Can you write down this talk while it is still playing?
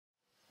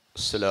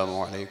السلام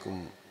عليكم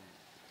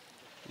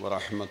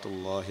ورحمة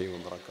الله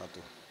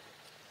وبركاته.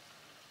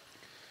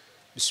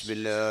 بسم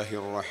الله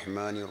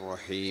الرحمن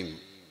الرحيم.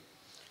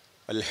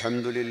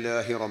 الحمد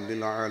لله رب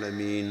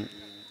العالمين،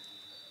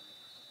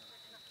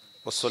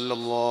 وصلى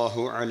الله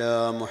على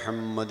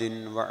محمد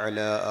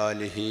وعلى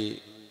آله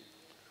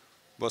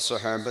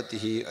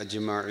وصحابته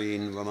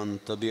أجمعين ومن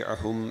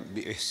تبعهم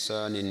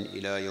بإحسان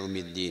إلى يوم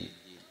الدين.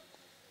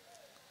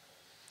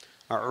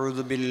 أعوذ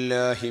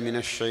بالله من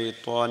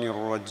الشيطان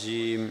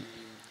الرجيم.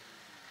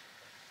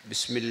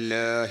 بسم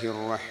الله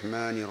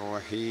الرحمن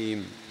الرحيم.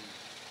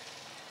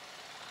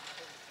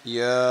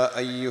 يا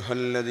أيها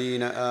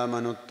الذين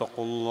آمنوا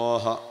اتقوا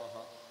الله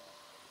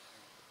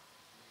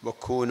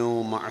وكونوا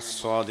مع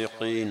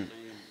الصادقين.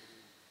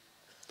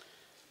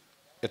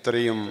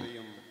 എത്രയും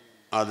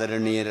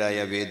ആദരണീയരായ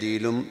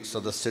വേദിയിലും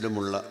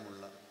സദസ്സിലുമുള്ള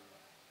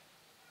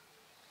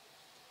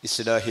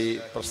ഇസ്ലാഹി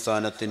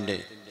പ്രസ്ഥാനത്തിൻ്റെ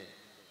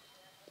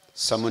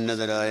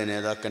സമുന്നതരായ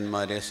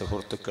നേതാക്കന്മാരെ,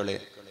 സുഹൃത്തുക്കളെ,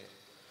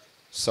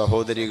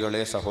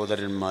 സഹോദരികളെ,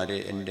 സഹോദരന്മാരെ,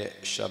 എൻ്റെ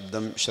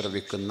ശബ്ദം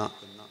ശ്രവിക്കുന്ന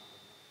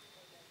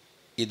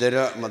ഇതര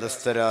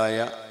മതസ്ഥരായ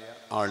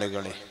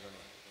ആളുകളെ,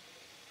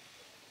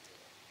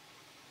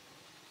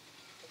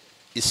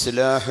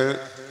 ഇസ്ലാഹ്,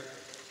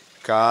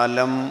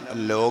 കാലം,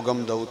 ലോകം,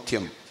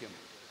 ദൗത്യം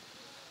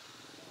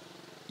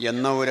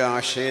എന്ന ഒരു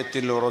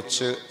ആശയത്തിൽ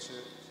ഉറച്ച്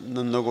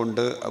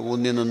നിന്നുകൊണ്ട്,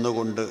 ഊന്നി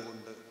നിന്നുകൊണ്ട്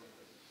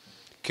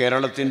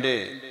കേരളത്തിൻ്റെ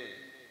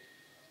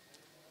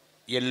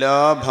എല്ലാ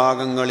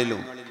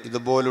ഭാഗങ്ങളിലും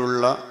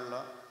ഇതുപോലുള്ള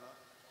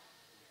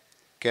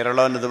കേരള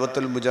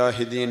നദ്വത്തുൽ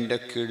മുജാഹിദീൻ്റെ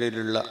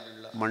കീഴിലുള്ള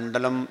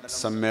മണ്ഡലം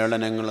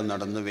സമ്മേളനങ്ങൾ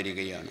നടന്നു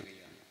വരികയാണ്.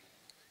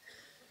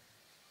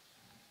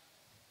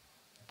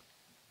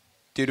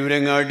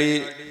 തിരൂരങ്ങാടി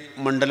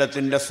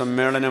മണ്ഡലത്തിൻ്റെ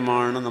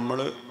സമ്മേളനമാണ്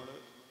നമ്മൾ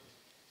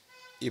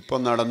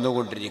ഇപ്പോൾ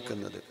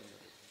നടന്നുകൊണ്ടിരിക്കുന്നത്.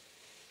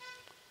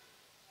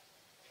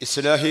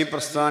 ഇസ്ലാഹി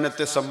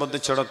പ്രസ്ഥാനത്തെ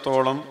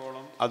സംബന്ധിച്ചിടത്തോളം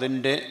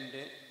അതിൻ്റെ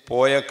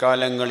പോയ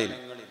കാലങ്ങളിൽ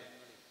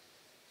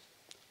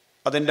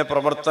അതിൻ്റെ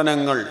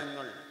പ്രവർത്തനങ്ങൾ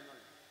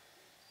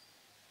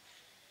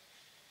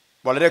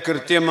വളരെ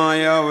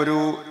കൃത്യമായ ഒരു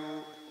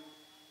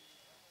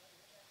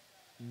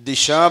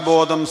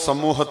ദിശാബോധം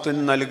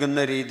സമൂഹത്തിന് നൽകുന്ന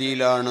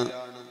രീതിയിലാണ്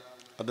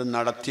അത്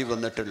നടത്തി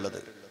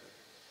വന്നിട്ടുള്ളത്.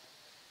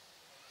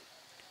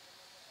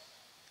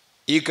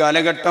 ഈ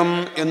കാലഘട്ടം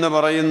എന്ന്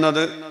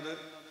പറയുന്നത്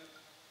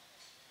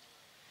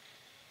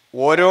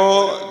ഓരോ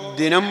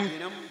ദിനം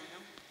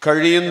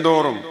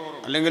കഴിയുന്തോറും,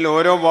 അല്ലെങ്കിൽ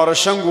ഓരോ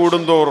വർഷം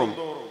കൂടുന്തോറും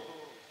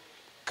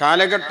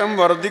കാലഘട്ടം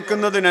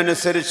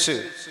വർദ്ധിക്കുന്നതിനനുസരിച്ച്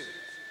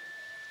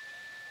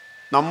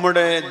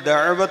നമ്മുടെ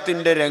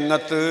ദഅവത്തിൻ്റെ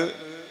രംഗത്ത്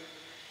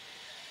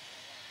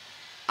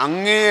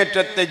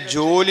അങ്ങേയറ്റത്തെ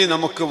ജോലി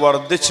നമുക്ക്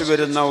വർദ്ധിച്ചു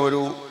വരുന്ന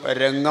ഒരു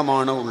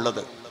രംഗമാണ്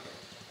ഉള്ളത്.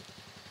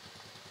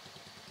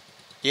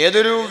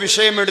 ഏതൊരു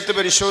വിഷയം എടുത്ത്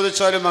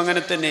പരിശോധിച്ചാലും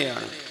അങ്ങനെ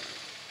തന്നെയാണ്.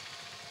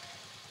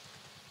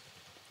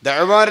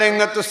 ദഅവ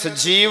രംഗത്ത്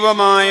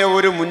സജീവമായ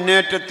ഒരു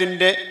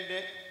മുന്നേറ്റത്തിൻ്റെ,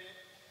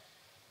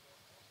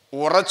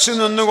 ഉറച്ചു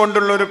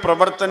നിന്നുകൊണ്ടുള്ളൊരു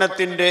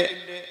പ്രവർത്തനത്തിൻ്റെ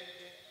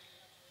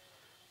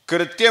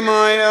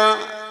കൃത്യമായ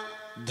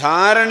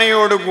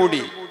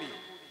ധാരണയോടുകൂടി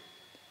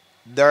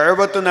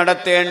ദഅവത്ത്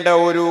നടത്തേണ്ട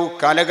ഒരു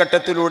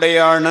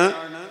കാലഘട്ടത്തിലൂടെയാണ്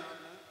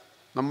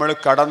നമ്മൾ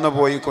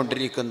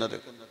കടന്നുപോയിക്കൊണ്ടിരിക്കുന്നത്.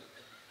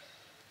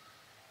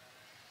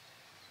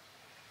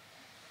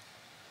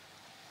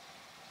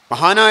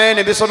 മഹാനായ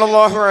നബി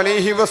സല്ലല്ലാഹു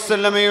അലൈഹി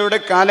വസല്ലമയുടെ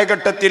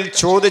കാലഘട്ടത്തിൽ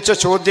ചോദിച്ച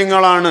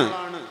ചോദ്യങ്ങളാണ്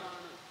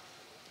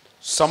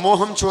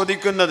സമൂഹം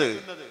ചോദിക്കുന്നത്.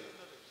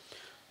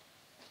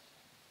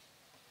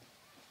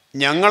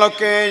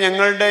 ഞങ്ങളൊക്കെ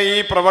ഞങ്ങളുടെ ഈ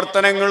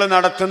പ്രവർത്തനങ്ങൾ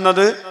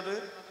നടത്തുന്നത്,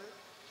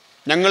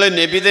 ഞങ്ങൾ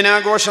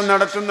നബിദിനാഘോഷം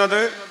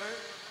നടത്തുന്നത്,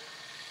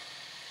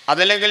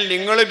 അതല്ലെങ്കിൽ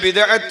നിങ്ങൾ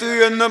ബിദ്അത്ത്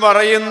എന്ന്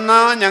പറയുന്ന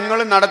ഞങ്ങൾ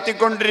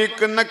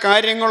നടത്തിക്കൊണ്ടിരിക്കുന്ന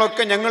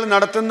കാര്യങ്ങളൊക്കെ ഞങ്ങൾ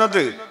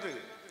നടത്തുന്നത്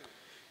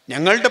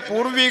ഞങ്ങളുടെ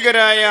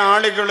പൂർവികരായ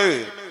ആളുകൾ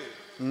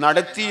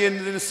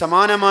നടത്തിയതിന്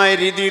സമാനമായ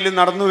രീതിയിൽ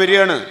നടന്നു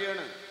വരികയാണ്.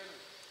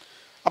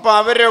 അപ്പോൾ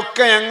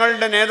അവരൊക്കെ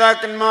ഞങ്ങളുടെ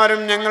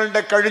നേതാക്കന്മാരും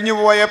ഞങ്ങളുടെ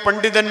കഴിഞ്ഞുപോയ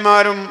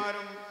പണ്ഡിതന്മാരും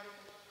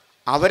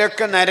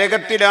അവരൊക്കെ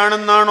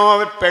നരകത്തിലാണെന്നാണോ,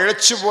 അവർ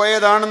പിഴച്ചു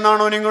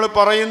പോയതാണെന്നാണോ നിങ്ങൾ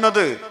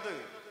പറയുന്നത്?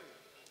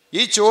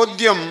 ഈ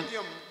ചോദ്യം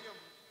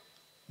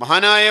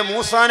മഹാനായ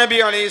മൂസാ നബി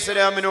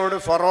അലൈഹിസ്സലാമിനോട്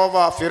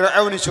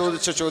ഫിർഔൻ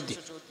ചോദിച്ച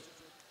ചോദ്യം,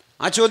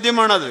 ആ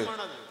ചോദ്യമാണത്.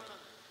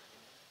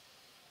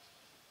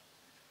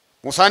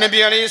 മൂസാ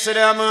നബി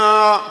അലൈഹിസ്സലാം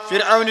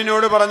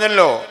ഫിർഔനിനോട്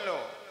പറഞ്ഞല്ലോ,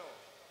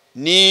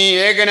 നീ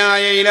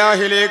ഏകനായ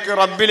ഇലാഹിലേക്ക്,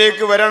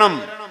 റബ്ബിലേക്ക് വരണം,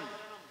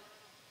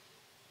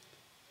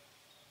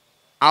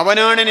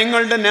 അവനാണ്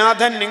നിങ്ങളുടെ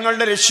നാഥൻ,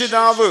 നിങ്ങളുടെ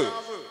രക്ഷിതാവ്,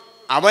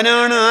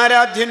 അവനാണ്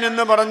ആരാധ്യൻ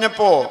എന്ന്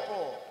പറഞ്ഞപ്പോ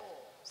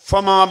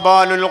ഫമാ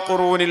ബാലുൽ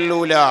ഖുറൂനിൽ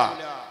ഊലാ,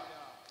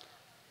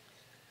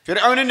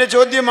 ഫിർഔനിന്റെ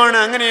ചോദ്യമാണ്.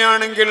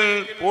 അങ്ങനെയാണെങ്കിൽ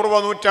പൂർവ്വ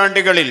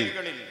നൂറ്റാണ്ടുകളിൽ,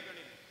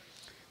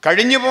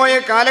 കഴിഞ്ഞുപോയ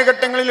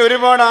കാലഘട്ടങ്ങളിൽ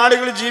ഒരുപാട്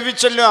ആളുകൾ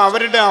ജീവിച്ചല്ലോ,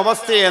 അവരുടെ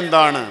അവസ്ഥ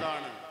എന്താണ്?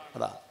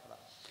 അതാ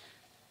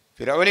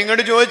ഫിർഔൻ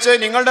ഇങ്ങോട്ട് ചോദിച്ചത്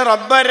നിങ്ങളുടെ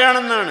റബ്ബ്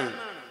ആരാണെന്നാണ്.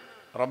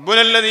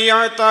 റബ്ബുനല്ലദീ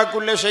അഅതാ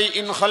കുല്ല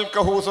ശൈഇൻ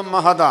ഖൽഖഹു സുമ്മ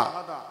ഹദാ.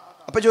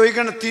 അപ്പൊ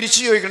തിരിച്ചു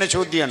ചോദിക്കണ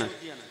ചോദ്യമാണ്.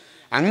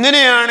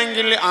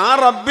 അങ്ങനെയാണെങ്കിൽ ആ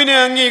റബ്ബിനെ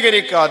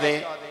അംഗീകരിക്കാതെ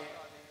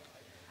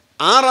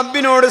ആ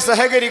റബ്ബിനോട്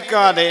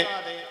സഹകരിക്കാതെ,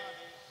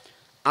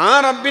 ആ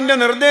റബ്ബിന്റെ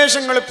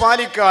നിർദ്ദേശങ്ങൾ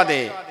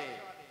പാലിക്കാതെ,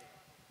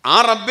 ആ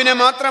റബ്ബിനെ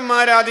മാത്രം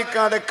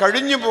ആരാധിക്കാതെ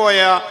കഴിഞ്ഞുപോയ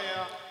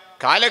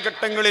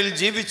കാലഘട്ടങ്ങളിൽ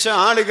ജീവിച്ച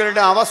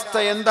ആളുകളുടെ അവസ്ഥ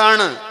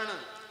എന്താണ്?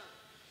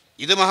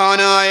 ഇത്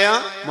മഹാനായ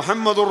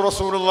മുഹമ്മദുർ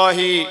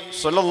റസൂലുള്ളാഹി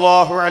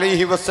സ്വല്ലല്ലാഹു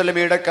അലൈഹി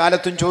വസല്ലമയുടെ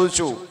കാലത്തും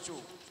ചോദിച്ചു.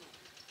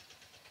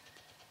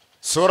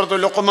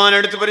 സൂറത്തുൽ ലുഖ്മാൻ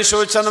എടുത്ത്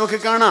പരിശോധിച്ചാൽ നമുക്ക്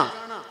കാണാം.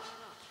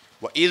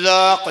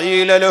 വഇദാ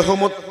ഖീല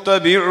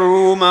ലഹുമുത്തബിഉ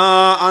മാ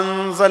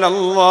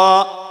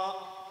അൻസലല്ലാഹ്,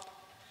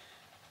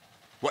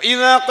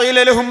 വഇദാ ഖീല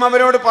ലഹും,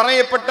 അവരോട്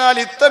പറയപ്പെട്ടാൽ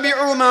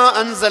ഇത്തബിഉ മാ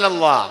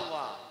അൻസലല്ലാഹ്,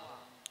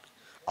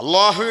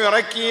 അല്ലാഹു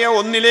ഇറക്കിയ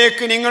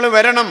ഒന്നിലേക്ക് നിങ്ങൾ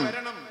വരണം,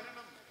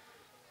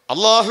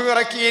 അല്ലാഹു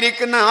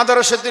ഇറക്കിയിരിക്കുന്ന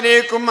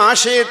ആദർശത്തിലേക്കും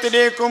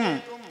ആശയത്തിലേക്കും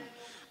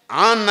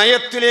ആ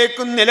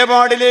നയത്തിലേക്കും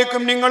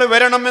നിലപാടിലേക്കും നിങ്ങൾ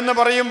വരണം എന്ന്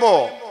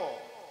പറയുമ്പോൾ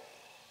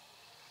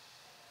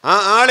ആ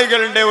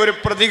ആളുകളുടെ ഒരു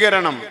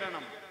പ്രതികരണം,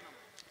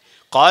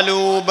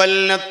 ഖാലൂ ബൽ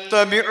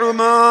നത്തബിഉ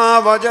മാ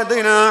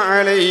വജദ്നാ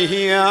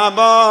അലൈഹി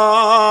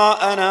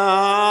ആബാഅനാ,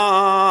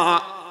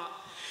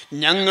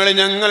 ഞങ്ങൾ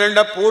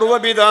ഞങ്ങളുടെ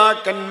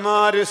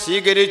പൂർവപിതാക്കന്മാർ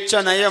സ്വീകരിച്ച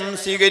നയം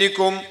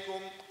സ്വീകരിക്കും,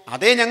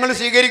 അതേ ഞങ്ങൾ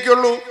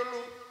സ്വീകരിക്കുള്ളൂ.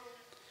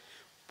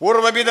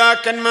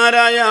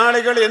 പൂർവപിതാക്കന്മാരായ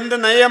ആളുകൾ എന്ത്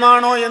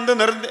നയമാണോ, എന്ത്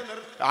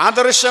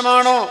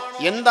ആദർശമാണോ,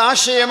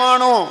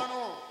 എന്താശയമാണോ,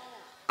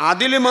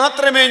 അതിൽ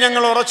മാത്രമേ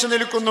ഞങ്ങൾ ഉറച്ചു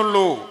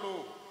നിൽക്കുന്നുള്ളൂ.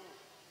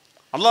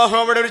 അള്ളാഹു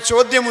അവിടെ ഒരു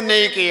ചോദ്യം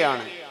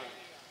ഉന്നയിക്കുകയാണ്.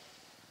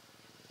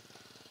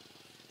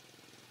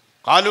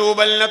 ഖാലൂ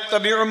ബൽ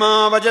നത്തബിഉ മാ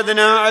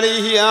വജദ്നാ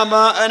അലൈഹി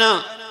ആബാഅനാ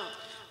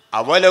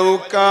അവലൗ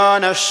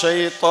കാന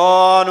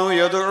അശ്ശൈത്താനു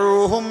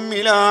യദ്ഉഹും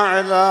ഇലാ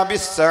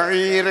അദാബിസ്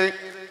സഈർ,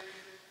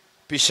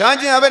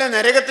 പിശാച് അവരെ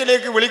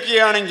നരകത്തിലേക്ക്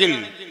വിളിക്കുകയാണെങ്കിൽ,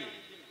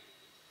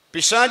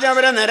 പിശാച്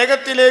അവരെ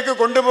നരകത്തിലേക്ക്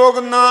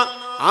കൊണ്ടുപോകുന്ന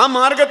ആ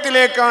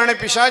മാർഗത്തിലേക്കാണ്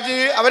പിശാച്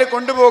അവരെ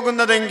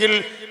കൊണ്ടുപോകുന്നതെങ്കിൽ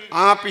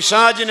ആ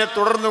പിശാചിനെ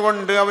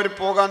തുടർന്നുകൊണ്ട് അവർ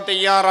പോകാൻ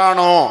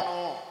തയ്യാറാണോ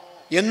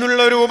എന്നുള്ള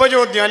ഒരു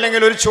ഉപചോദ്യം,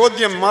 അല്ലെങ്കിൽ ഒരു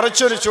ചോദ്യം,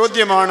 മറിച്ചൊരു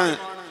ചോദ്യമാണ്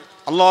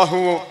അള്ളാഹു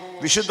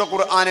വിശുദ്ധ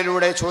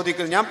ഖുർആനിലൂടെ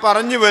ചോദിക്കുന്നത്. ഞാൻ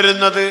പറഞ്ഞു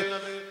വരുന്നത്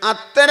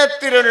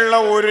അത്തരത്തിലുള്ള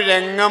ഒരു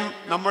രംഗം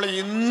നമ്മൾ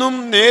ഇന്നും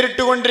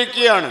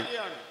നേരിട്ടുകൊണ്ടിരിക്കുകയാണ്.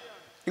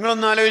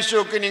 നിങ്ങളൊന്ന് ആലോചിച്ച്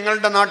നോക്ക്,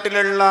 നിങ്ങളുടെ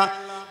നാട്ടിലുള്ള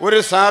ഒരു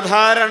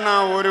സാധാരണ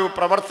ഒരു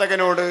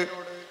പ്രവർത്തകനോട്,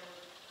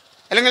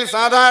 അല്ലെങ്കിൽ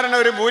സാധാരണ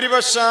ഒരു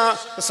ഭൂരിപക്ഷ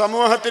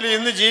സമൂഹത്തിൽ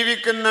ഇന്ന്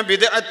ജീവിക്കുന്ന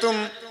ബിദ്അത്തും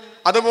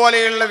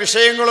അതുപോലെയുള്ള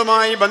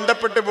വിഷയങ്ങളുമായി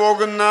ബന്ധപ്പെട്ടു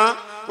പോകുന്ന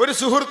ഒരു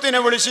സുഹൃത്തിനെ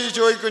വിളിച്ച്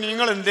ചോദിക്കും,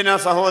 നിങ്ങൾ എന്തിനാ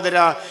സഹോദര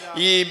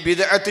ഈ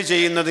ബിദ്അത്ത്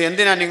ചെയ്യുന്നത്?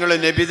 എന്തിനാ നിങ്ങൾ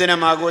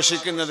നബിദിനം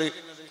ആഘോഷിക്കുന്നത്?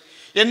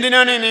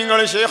 എന്തിനാണ് നിങ്ങൾ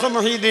ഷെയ്ഖ്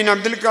മുഹീദ്ദീൻ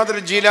അബ്ദുൽ ഖാദിർ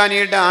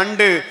ജീലാനിയുടെ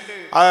ആണ്ട്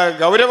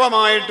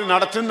ഗൗരവമായിട്ട്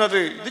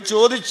നടത്തുന്നത്? ഇത്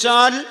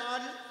ചോദിച്ചാൽ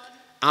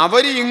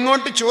അവർ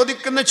ഇങ്ങോട്ട്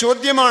ചോദിക്കുന്ന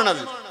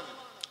ചോദ്യമാണത്.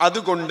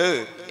 അതുകൊണ്ട്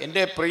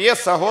എൻ്റെ പ്രിയ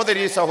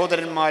സഹോദരീ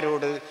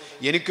സഹോദരന്മാരോട്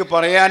എനിക്ക്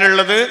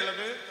പറയാനുള്ളത്,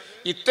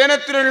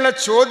 ഇത്തരത്തിലുള്ള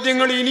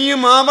ചോദ്യങ്ങൾ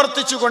ഇനിയും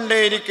ആവർത്തിച്ചു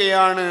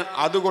കൊണ്ടേയിരിക്കുകയാണ്.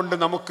 അതുകൊണ്ട്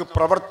നമുക്ക്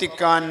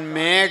പ്രവർത്തിക്കാൻ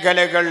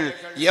മേഖലകൾ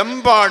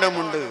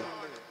എമ്പാടുമുണ്ട്.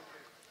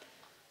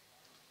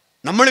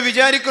 നമ്മൾ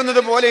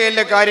വിചാരിക്കുന്നത് പോലെയല്ല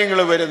കാര്യങ്ങൾ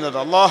വരുന്നത്.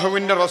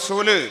 അള്ളാഹുവിൻ്റെ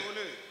റസൂല്,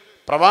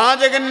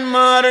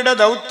 പ്രവാചകന്മാരുടെ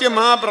ദൗത്യം,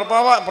 ആ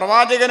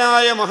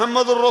പ്രവാചകനായ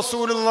മുഹമ്മദുർ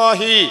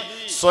റസൂലുള്ളാഹി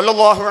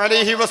സ്വല്ലല്ലാഹു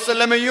അലൈഹി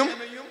വസല്ലമയും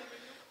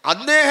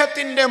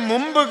അദ്ദേഹത്തിൻ്റെ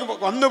മുമ്പ്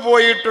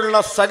വന്നുപോയിട്ടുള്ള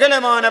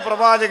സകലമാന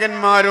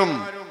പ്രവാചകന്മാരും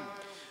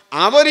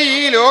അവർ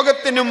ഈ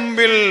ലോകത്തിന്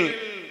മുമ്പിൽ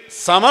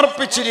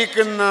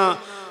സമർപ്പിച്ചിരിക്കുന്ന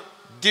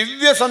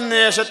ദിവ്യ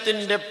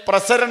സന്ദേശത്തിൻ്റെ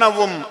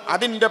പ്രസരണവും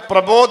അതിൻ്റെ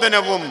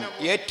പ്രബോധനവും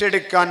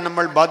ഏറ്റെടുക്കാൻ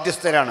നമ്മൾ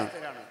ബാധ്യസ്ഥരാണ്.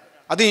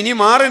 അത് ഇനി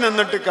മാറി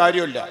നിന്നിട്ട്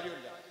കാര്യമില്ല.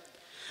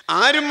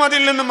 ആരും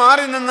അതിൽ നിന്ന്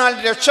മാറി നിന്നാൽ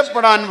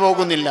രക്ഷപ്പെടാൻ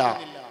പോകുന്നില്ല.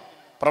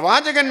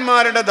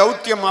 പ്രവാചകന്മാരുടെ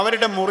ദൗത്യം,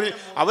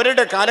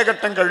 അവരുടെ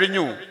കാലഘട്ടം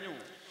കഴിഞ്ഞു.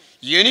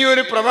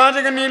 ഇനിയൊരു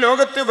പ്രവാചകൻ ഈ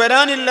ലോകത്ത്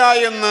വരാനില്ല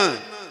എന്ന്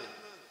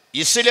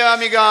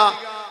ഇസ്ലാമിക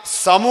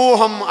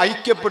സമൂഹം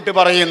ഐക്യപ്പെട്ട്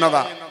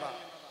പറയുന്നതാണ്.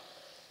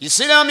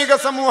 ഇസ്ലാമിക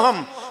സമൂഹം,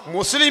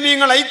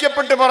 മുസ്ലിമീങ്ങൾ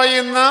ഐക്യപ്പെട്ട്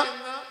പറയുന്ന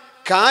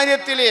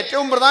കാര്യത്തിൽ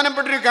ഏറ്റവും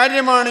പ്രധാനപ്പെട്ട ഒരു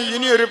കാര്യമാണ്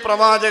ഇനിയൊരു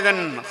പ്രവാചകൻ,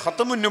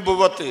 ഖത്മുൻ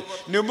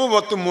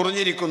നുബുവത്ത്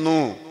മുറിഞ്ഞിരിക്കുന്നു.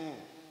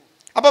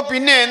 അപ്പൊ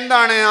പിന്നെ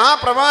എന്താണ്? ആ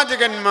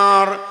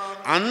പ്രവാചകന്മാർ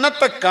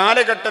അന്നത്തെ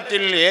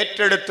കാലഘട്ടത്തിൽ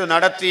ഏറ്റെടുത്ത്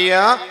നടത്തിയ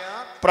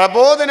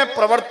പ്രബോധന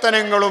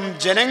പ്രവർത്തനങ്ങളും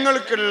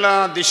ജനങ്ങൾക്കുള്ള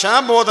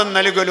ദിശാബോധം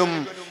നൽകലും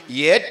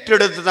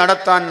ഏറ്റെടുത്ത്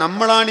നടത്താൻ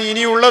നമ്മളാണ്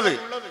ഇനിയുള്ളത്.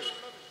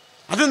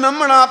 അത്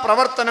നമ്മൾ ആ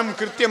പ്രവർത്തനം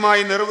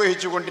കൃത്യമായി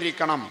നിർവഹിച്ചു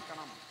കൊണ്ടിരിക്കണം.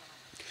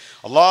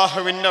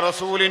 അള്ളാഹുവിൻ്റെ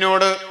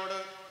റസൂലിനോട്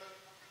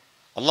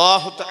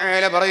അല്ലാഹു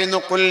തആല പറയുന്നു,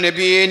 ഖുൽ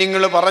നബിയേ,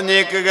 നിങ്ങൾ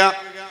പറഞ്ഞേക്കുക,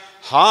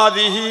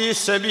 ഹാദിഹി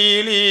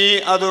സബീലി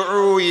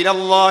അദ്ഉ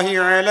ഇലല്ലാഹി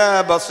അലാ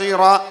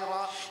ബസീറ,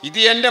 ഇത്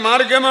എൻ്റെ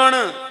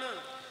മാർഗമാണ്.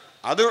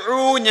 അദ്ഉ,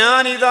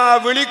 ഞാനിതാ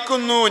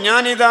വിളിക്കുന്നു,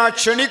 ഞാനിതാ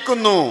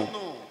ക്ഷണിക്കുന്നു,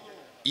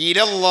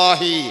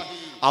 ഇലല്ലാഹി,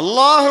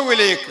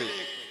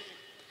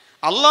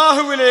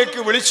 അള്ളാഹുവിലേക്ക്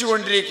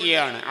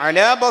വിളിച്ചുകൊണ്ടിരിക്കുകയാണ്.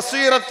 അലാ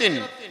ബസീറത്തിൻ,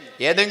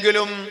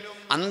 ഏതെങ്കിലും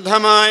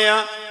അന്ധമായ,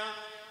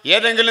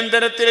 ഏതെങ്കിലും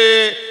തരത്തിൽ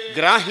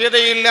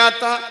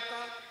ഗ്രാഹ്യതയില്ലാത്ത,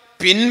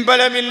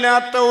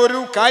 പിൻബലമില്ലാത്ത ഒരു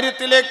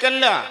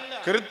കാര്യത്തിലേക്കല്ല,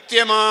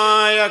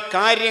 കൃത്യമായ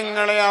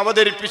കാര്യങ്ങളെ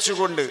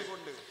അവതരിപ്പിച്ചുകൊണ്ട്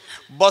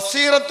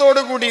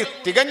ബസീറത്തോടുകൂടി,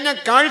 തികഞ്ഞ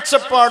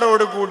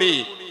കാഴ്ചപ്പാടോടുകൂടി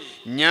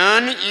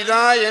ഞാൻ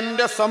ഇതാ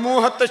എൻ്റെ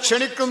സമൂഹത്തെ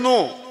ക്ഷണിക്കുന്നു,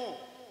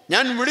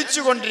 ഞാൻ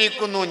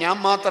വിളിച്ചുകൊണ്ടിരിക്കുന്നു. ഞാൻ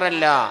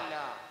മാത്രമല്ല,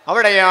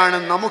 അവിടെയാണ്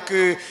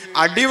നമുക്ക്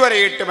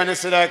അടിവരയിട്ട്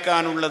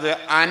മനസ്സിലാക്കാനുള്ളത്.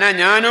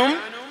 ഞാനും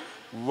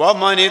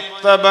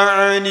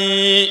വമനിത്തബഅനി,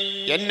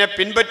 എന്നെ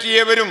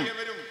പിൻപറ്റിയവരും,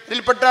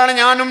 ഇതിൽപ്പെട്ടാണ്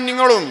ഞാനും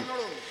നിങ്ങളും.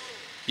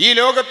 ഈ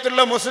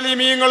ലോകത്തുള്ള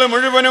മുസ്ലിമീങ്ങൾ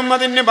മുഴുവനും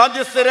അതിന്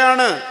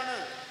ബാധ്യസ്ഥരാണ്.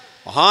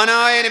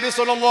 മഹാനായ നബി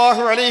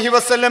സല്ലല്ലാഹു അലൈഹി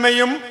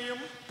വസല്ലമയും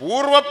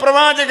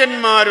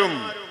പൂർവപ്രവാചകന്മാരും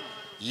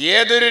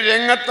ഏതൊരു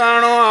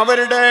രംഗത്താണോ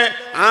അവരുടെ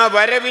ആ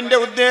വരവിന്റെ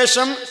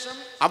ഉദ്ദേശം,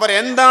 അവർ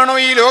എന്താണോ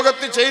ഈ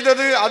ലോകത്ത്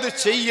ചെയ്തത് അത്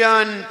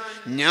ചെയ്യാൻ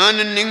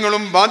ഞാനും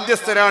നിങ്ങളും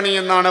ബാധ്യസ്ഥരാണ്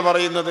എന്നാണ്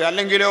പറയുന്നത്.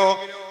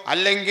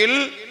 അല്ലെങ്കിൽ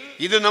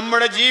ഇത്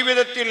നമ്മുടെ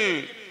ജീവിതത്തിൽ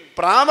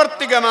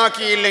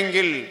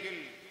പ്രാവർത്തികമാക്കിയില്ലെങ്കിൽ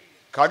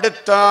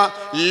കടുത്ത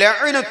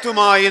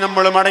ലഅനത്തുമായി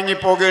നമ്മൾ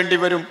മടങ്ങിപ്പോകേണ്ടി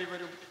വരും.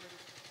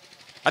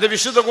 അത്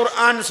വിശുദ്ധ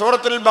ഖുർആൻ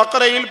സൂറത്തുൽ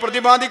ബഖറയിൽ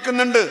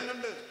പ്രതിപാദിക്കുന്നുണ്ട്.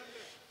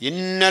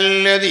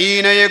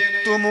 ഇന്നല്ലദീന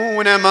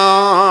യക്തുമൂന മാ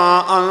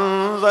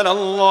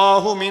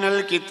അൻസലല്ലാഹു മിനൽ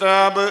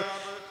കിതാബ്,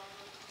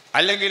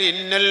 അല്ലെങ്കിൽ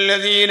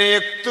ഇന്നല്ലദീന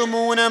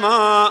യക്തുമൂന മാ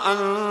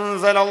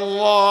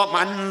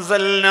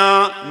അൻസൽനാ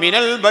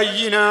മിനൽ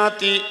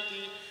ബയ്യിനാതി,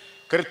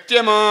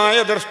 കൃത്യമായ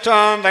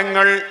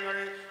ദൃഷ്ടാന്തങ്ങൾ,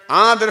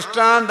 ആ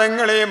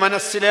ദൃഷ്ടാന്തങ്ങളെ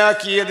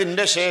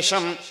മനസ്സിലാക്കിയതിൻ്റെ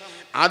ശേഷം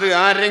അത്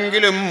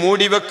ആരെങ്കിലും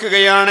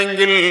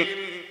മൂടിവെക്കുകയാണെങ്കിൽ,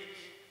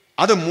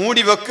 അത്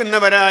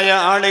മൂടിവെക്കുന്നവരായ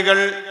ആളുകൾ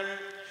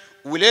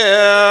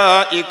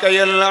ഉലൈക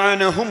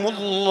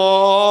യൽഅനഹുമുല്ലാഹ്,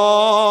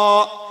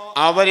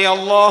 അവരെ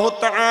അല്ലാഹു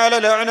തആല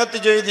ലഅനത്ത്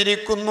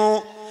ചെയ്തിരിക്കുന്നു.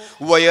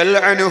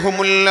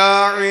 വയൽഅനഹുമുൽ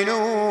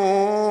ലാഇനൂൻ,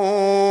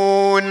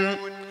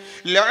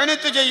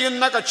 ലഅനത്ത്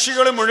ചെയ്യുന്ന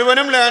കക്ഷികൾ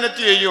മുഴുവനും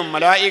ലഅനത്ത് ചെയ്യും.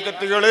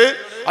 മലായികത്തുകൾ,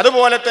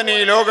 അതുപോലെ തന്നെ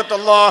ഈ ലോകത്ത്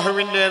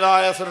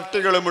അല്ലാഹുവിൻ്റെതായ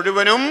സൃഷ്ടികൾ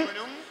മുഴുവനും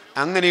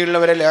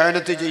അങ്ങനെയുള്ളവരെ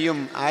ലഅനത്ത് ചെയ്യും.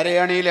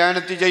 ആരെയാണ് ഈ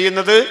ലഅനത്ത്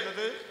ചെയ്യുന്നത്?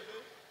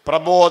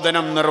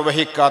 പ്രബോധനം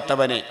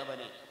നിർവഹിക്കാത്തവനെ,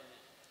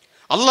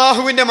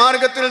 അല്ലാഹുവിന്റെ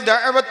മാർഗത്തിൽ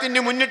ദഅവത്തിന്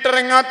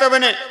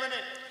മുന്നിട്ടിറങ്ങാത്തവനെ.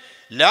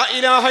 ലാ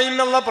ഇലാഹ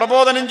ഇല്ലല്ലാഹ്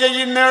പ്രബോധനം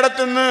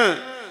ചെയ്യുന്നിടത്തുനിന്ന്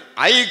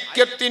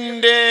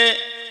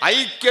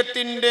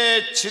ഐക്യത്തിന്റെ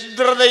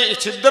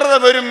ഛിദ്രത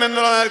വരും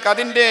എന്നുള്ളത്,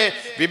 അതിൻ്റെ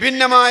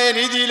വിഭിന്നമായ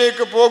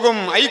രീതിയിലേക്ക് പോകും.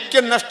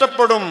 ഐക്യം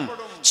നഷ്ടപ്പെടും,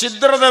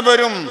 ഛിദ്രത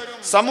വരും,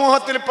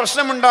 സമൂഹത്തിൽ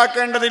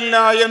പ്രശ്നമുണ്ടാക്കേണ്ടതില്ല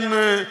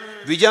എന്ന്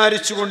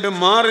വിചാരിച്ചുകൊണ്ട്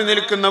മാറി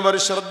നിൽക്കുന്നവർ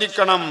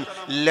ശ്രദ്ധിക്കണം,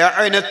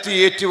 ലഅനത്ത്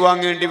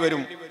ഏറ്റുവാങ്ങേണ്ടി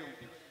വരും.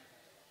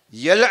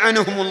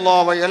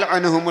 യൽഅനുഹുമുല്ലാഹു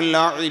വയൽഅനുഹുമുൽ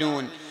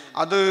ലാഇനൂൻ,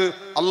 അത്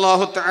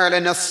അല്ലാഹു തആല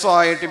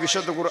നസ്സായിട്ട്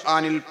വിശുദ്ധ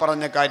ഖുർആനിൽ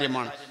പറഞ്ഞ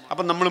കാര്യമാണ്.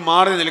 അപ്പം നമ്മൾ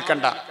മാറി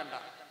നിൽക്കണ്ട.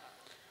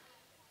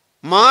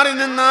 മാറി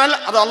നിന്നാൽ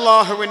അത്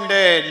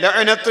അള്ളാഹുവിൻ്റെ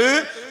ലഅനത്ത്,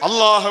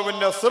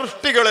 അള്ളാഹുവിൻ്റെ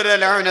സൃഷ്ടികളുടെ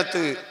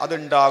ലഅനത്ത്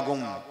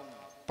അതുണ്ടാകും.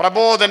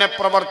 പ്രബോധന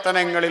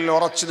പ്രവർത്തനങ്ങളിൽ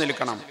ഉറച്ചു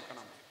നിൽക്കണം.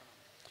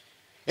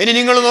 ഇനി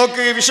നിങ്ങൾ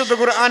നോക്ക്, വിശുദ്ധ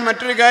ഖുർആൻ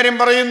മറ്റൊരു കാര്യം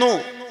പറയുന്നു.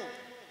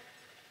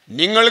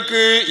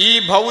 നിങ്ങൾക്ക് ഈ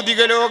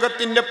ഭൗതിക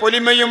ലോകത്തിന്റെ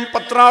പൊലിമയും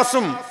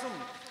പത്രാസും,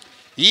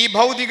 ഈ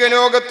ഭൗതിക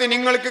ലോകത്ത്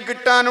നിങ്ങൾക്ക്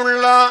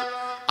കിട്ടാനുള്ള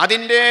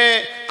അതിൻ്റെ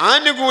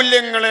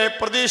ആനുകൂല്യങ്ങളെ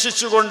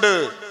പ്രതീക്ഷിച്ചുകൊണ്ട്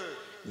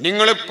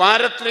നിങ്ങൾ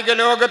പാരത്രിക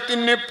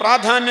ലോകത്തിന്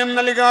പ്രാധാന്യം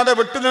നൽകാതെ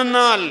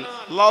വിട്ടുനിന്നാൽ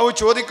അല്ലാഹു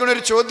ചോദിക്കുന്ന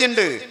ഒരു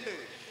ചോദ്യമുണ്ട്.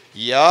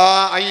 യാ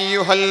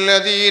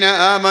അയ്യുഹല്ലദീന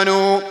ആമനൂ,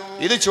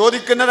 ഇത്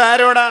ചോദിക്കുന്നത്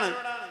ആരോടാണ്?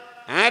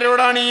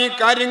 ആരോടാണ് ഈ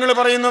കാര്യങ്ങൾ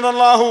പറയുന്നത്?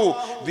 അല്ലാഹു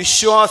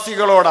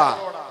വിശ്വാസികളോടാ,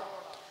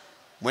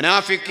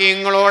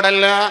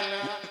 മുനാഫിക്കീങ്ങളോടല്ല,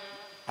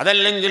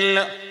 അതല്ലെങ്കിൽ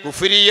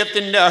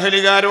കുഫ്രിയത്തിന്റെ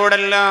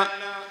അഹ്ലുകാരോടല്ല,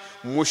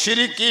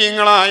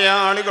 മുശ്രിക്കീങ്ങളായ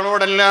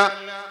ആളുകളോടല്ല,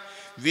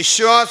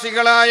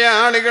 വിശ്വാസികളായ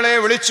ആളുകളെ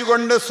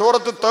വിളിച്ചുകൊണ്ട്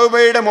സൂറത്ത്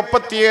തൗബയുടെ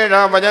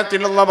 37-ാം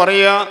വചനത്തിൽ അല്ലാഹു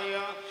പറയാ,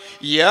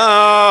 യാ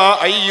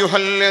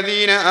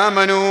അയ്യുഹല്ലദീന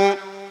ആമനൂ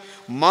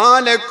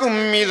മാലക്കും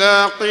ഇദാ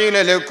ഖീല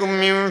ലക്കും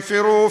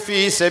ഇൻഫിറൂ ഫീ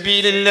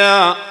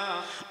സബീലില്ലാഹ്,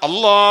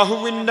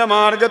 അല്ലാഹുവിന്റെ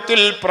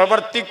മാർഗത്തിൽ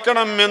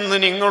പ്രവർത്തിക്കണം എന്ന്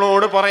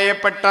നിങ്ങളോട്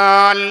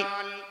പറയപ്പെട്ടാൽ,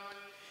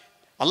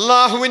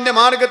 അല്ലാഹുവിന്റെ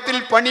മാർഗത്തിൽ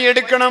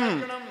പണിയെടുക്കണം,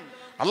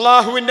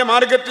 അല്ലാഹുവിന്റെ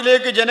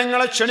മാർഗത്തിലേക്ക്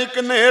ജനങ്ങളെ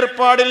ക്ഷണിക്കുന്ന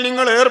ഏർപ്പാടിൽ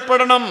നിങ്ങൾ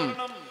ഏർപ്പെടണം.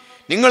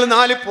 നിങ്ങൾ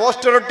 4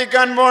 പോസ്റ്റർ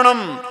ഒട്ടിക്കാൻ പോകണം,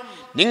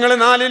 നിങ്ങൾ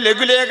 4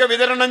 ലഘുലേഖ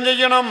വിതരണം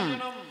ചെയ്യണം,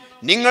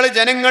 നിങ്ങൾ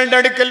ജനങ്ങളുടെ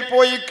അടുക്കൽ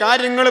പോയി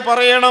കാര്യങ്ങൾ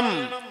പറയണം.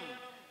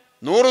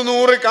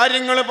 100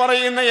 കാര്യങ്ങൾ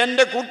പറയുന്ന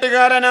എൻ്റെ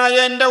കൂട്ടുകാരനായ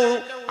എൻ്റെ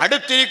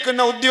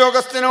അടുത്തിരിക്കുന്ന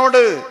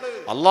ഉദ്യോഗസ്ഥനോട്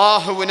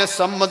അല്ലാഹുവിനെ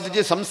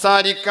സംബന്ധിച്ച്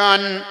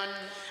സംസാരിക്കാൻ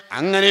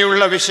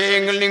അങ്ങനെയുള്ള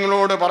വിഷയങ്ങൾ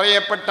നിങ്ങളോട്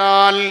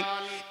പറയപ്പെട്ടാൽ,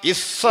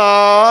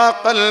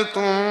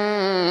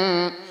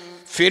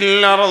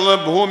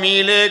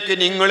 ഭൂമിയിലേക്ക്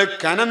നിങ്ങൾ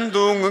കനം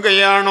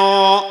തൂങ്ങുകയാണോ?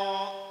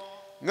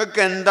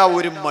 നിങ്ങൾക്ക് എന്താ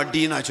ഒരു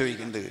മടി എന്നാ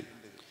ചോദിക്കുന്നത്?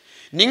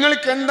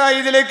 നിങ്ങൾക്ക് എന്താ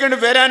ഇതിലേക്ക്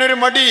വരാനൊരു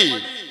മടി?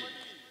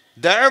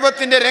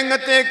 ദഅവത്തിന്റെ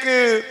രംഗത്തേക്ക്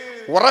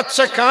ഉറച്ച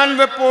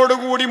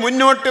കാൽവെപ്പോടുകൂടി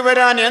മുന്നോട്ട്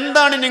വരാൻ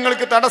എന്താണ്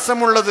നിങ്ങൾക്ക്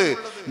തടസ്സമുള്ളത്?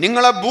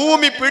 നിങ്ങളെ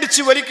ഭൂമി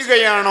പിടിച്ചു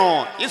വലിക്കുകയാണോ?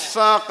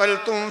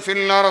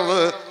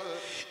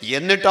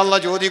 എന്നിട്ട്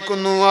അല്ലാഹു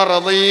ചോദിക്കുന്നു,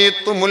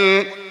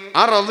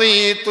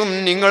 അറദീതും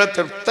നിങ്ങൾ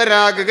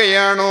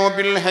തൃപ്തരാകുകയാണോ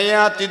ബിൽ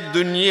ഹയാത്തി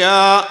ദുനിയാ,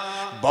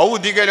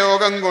 ഭൗതിക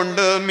ലോകം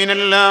കൊണ്ട്,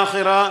 മിനൽ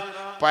ആഖിറ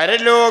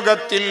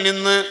പരലോകത്തിൽ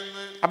നിന്ന്.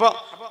 അപ്പൊ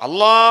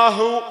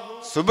അല്ലാഹു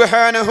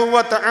സുബ്ഹാനഹു വ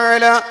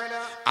തആല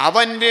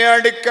അവന്റെ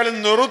അടുക്കൽ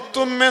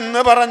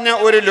നിർത്തുമെന്ന് പറഞ്ഞ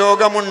ഒരു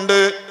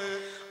ലോകമുണ്ട്.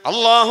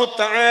 അല്ലാഹു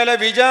തആല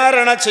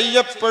വിചാരണ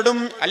ചെയ്യപ്പെടും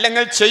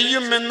അല്ലെങ്കിൽ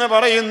ചെയ്യുമെന്ന്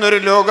പറയുന്നൊരു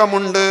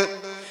ലോകമുണ്ട്.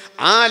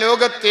 ആ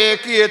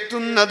ലോകത്തേക്ക്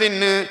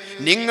എത്തുന്നതിന്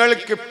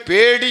നിങ്ങൾക്ക്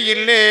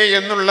പേടിയില്ലേ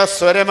എന്നുള്ള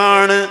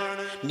സ്വരമാണ്.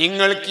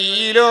 നിങ്ങൾക്ക്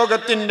ഈ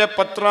ലോകത്തിന്റെ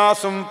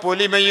പത്രാസും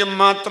പൊലിമയും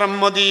മാത്രം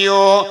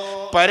മതിയോ,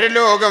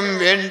 പരലോകം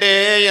വേണ്ടേ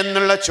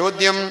എന്നുള്ള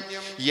ചോദ്യം.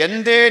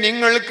 എന്തേ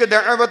നിങ്ങൾക്ക്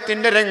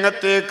ദഅവത്തിന്റെ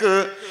രംഗത്തേക്ക്,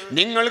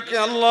 നിങ്ങൾക്ക്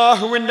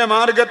അള്ളാഹുവിന്റെ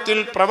മാർഗത്തിൽ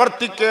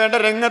പ്രവർത്തിക്കേണ്ട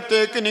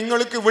രംഗത്തേക്ക്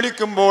നിങ്ങൾക്ക്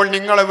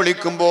നിങ്ങളെ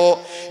വിളിക്കുമ്പോൾ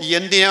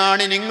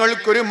എന്തിനാണ്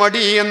നിങ്ങൾക്കൊരു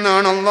മടി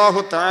എന്നാണ് അല്ലാഹു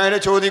തആല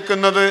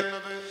ചോദിക്കുന്നത്.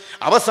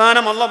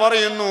 അവസാനം അല്ലാഹു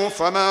പറയുന്നു,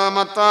 ഫമാ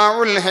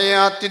മതാഉൽ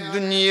ഹയാത്തിദ്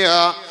ദുനിയാ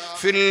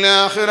ഫിൽ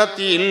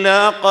ആഖിറതി ഇല്ലാ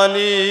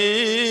ഖലീൽ.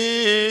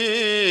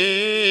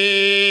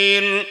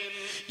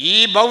 ഈ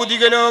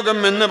ഭൗതിക ലോകം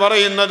എന്ന്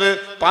പറയുന്നത്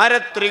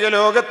പാരത്രിക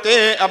ലോകത്തെ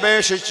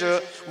അപേക്ഷിച്ച്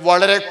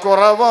വളരെ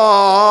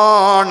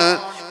കുറവാണ്.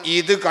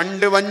 ഇത്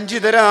കണ്ട്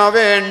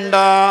വഞ്ചിതരാവേണ്ട.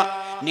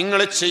 നിങ്ങൾ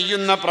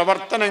ചെയ്യുന്ന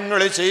പ്രവർത്തനങ്ങൾ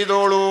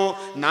ചെയ്തോളൂ.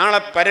 നാളെ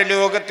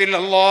പരലോകത്തിൽ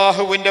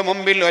അള്ളാഹുവിൻ്റെ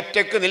മുമ്പിൽ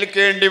ഒറ്റക്ക്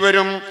നിൽക്കേണ്ടി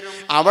വരും.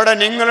 അവിടെ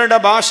നിങ്ങളുടെ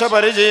ഭാഷ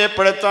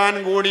പരിചയപ്പെടുത്താൻ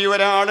കൂടി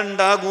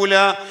ഒരാളുണ്ടാകൂല.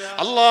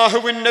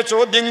 അള്ളാഹുവിൻ്റെ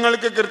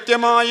ചോദ്യങ്ങൾക്ക്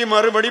കൃത്യമായി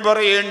മറുപടി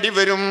പറയേണ്ടി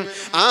വരും.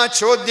 ആ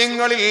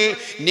ചോദ്യങ്ങളിൽ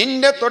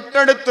നിന്റെ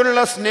തൊട്ടടുത്തുള്ള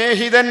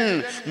സ്നേഹിതൻ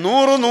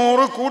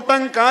 100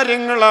 കൂട്ടം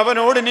കാര്യങ്ങൾ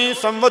അവനോട് നീ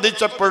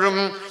സംവദിച്ചപ്പോഴും,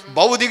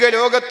 ഭൗതിക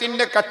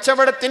ലോകത്തിൻ്റെ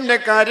കച്ചവടത്തിൻ്റെ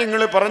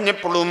കാര്യങ്ങൾ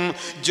പറഞ്ഞപ്പോഴും,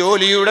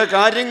 ജോലിയുടെ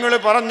കാര്യങ്ങൾ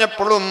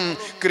പറഞ്ഞപ്പോഴും,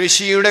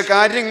 കൃഷിയുടെ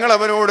കാര്യങ്ങൾ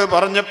അവനോട്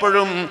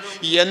പറഞ്ഞപ്പോഴും,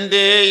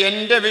 എന്തേ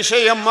എൻ്റെ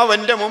വിഷയം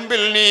അവൻ്റെ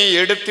മുമ്പിൽ നീ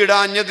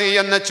എടുത്തിടാഞ്ഞത്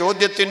എന്ന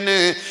ചോദ്യത്തിന്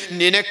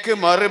നിനക്ക്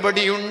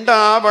മറുപടി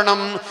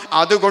ഉണ്ടാവണം.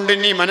 അതുകൊണ്ട്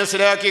നീ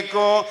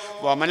മനസ്സിലാക്കിക്കോ,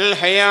 വമൽ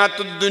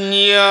ഹയാത്തുദ്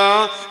ദുനിയാ,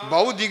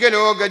 ഭൗതിക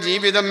ലോക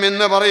ജീവിതം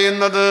എന്ന്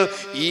പറയുന്നത്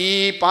ഈ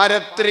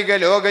പാരത്രിക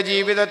ലോക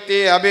ജീവിതത്തെ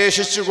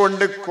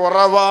അപേക്ഷിച്ചുകൊണ്ട്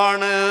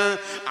കുറവാണ്.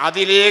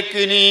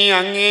 അതിലേക്ക് നീ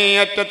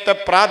അങ്ങേയറ്റത്തെ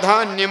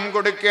പ്രാധാന്യം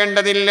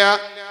കൊടുക്കേണ്ടതില്ല.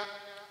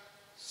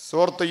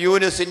 സൂറത്ത്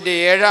യൂനുസിന്റെ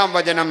 7-ാം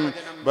വചനം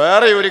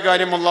വേറെ ഒരു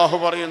കാര്യം അല്ലാഹു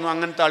പറയുന്നു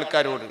അങ്ങനത്തെ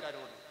ആൾക്കാരോട്.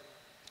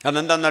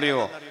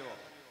 അതെന്താണെന്നറിയോ?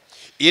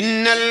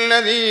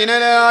 ഇന്നല്ലദീന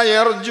ലാ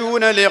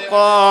യർജൂന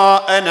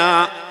ലിഖാഅനാ,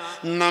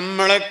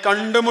 നമ്മളെ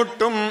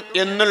കണ്ടുമുട്ടും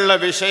എന്നുള്ള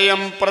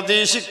വിഷയം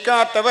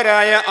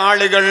പ്രതീക്ഷിക്കാത്തവരായ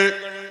ആളുകൾ.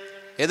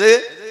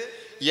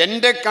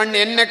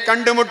 എന്നെ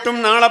കണ്ടുമുട്ടും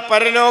നാളെ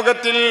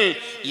പരലോകത്തിൽ,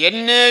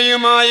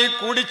 എന്നെയുമായി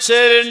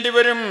കൂടിച്ചേരേണ്ടി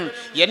വരും,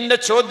 എൻ്റെ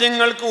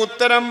ചോദ്യങ്ങൾക്ക്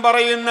ഉത്തരം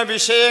പറയുന്ന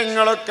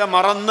വിഷയങ്ങളൊക്കെ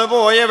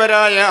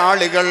മറന്നുപോയവരായ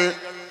ആളുകൾ.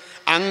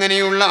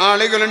 അങ്ങനെയുള്ള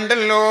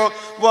ആളുകളുണ്ടല്ലോ,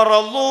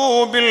 വറളൂ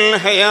ബിൽ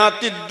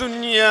ഹയാത്തിദ്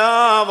ദുനിയാ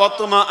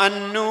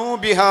വത്മഅന്നൂ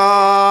ബിഹാ,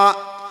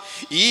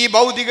 ഈ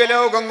ഭൗതിക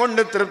ലോകം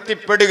കൊണ്ട്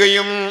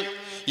തൃപ്തിപ്പെടുകയും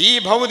ഈ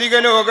ഭൗതിക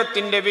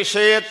ലോകത്തിൻ്റെ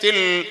വിഷയത്തിൽ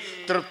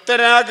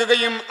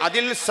തൃപ്തരാകുകയും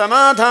അതിൽ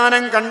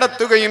സമാധാനം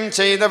കണ്ടെത്തുകയും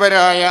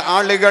ചെയ്തവരായ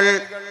ആളുകൾ.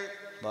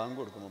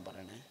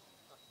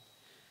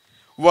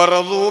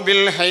 വറളൂ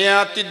ബിൽ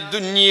ഹയാത്തിദ്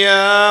ദുനിയാ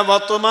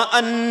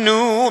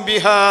വത്മഅന്നൂ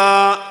ബിഹാ.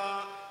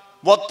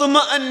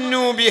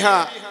 വത്മഅന്നൂ ബിഹാ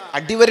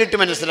അടിവരിട്ട്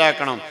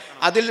മനസ്സിലാക്കണം.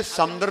 അതിൽ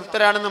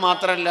സംതൃപ്തരാണെന്ന്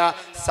മാത്രമല്ല,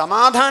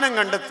 സമാധാനം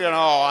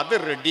കണ്ടെത്തണോ, അത്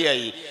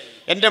റെഡിയായി.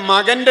 എൻ്റെ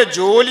മകൻ്റെ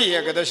ജോലി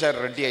ഏകദേശം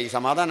റെഡിയായി,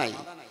 സമാധാനമായി.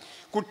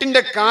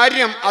 കുട്ടിൻ്റെ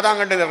കാര്യം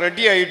അതങ്ങോട്ട്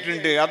റെഡി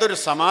ആയിട്ടുണ്ട്, അതൊരു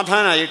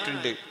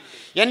സമാധാനമായിട്ടുണ്ട്.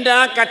 എൻ്റെ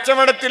ആ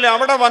കച്ചവടത്തിൽ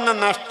അവിടെ വന്ന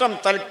നഷ്ടം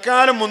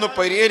തൽക്കാലം ഒന്ന്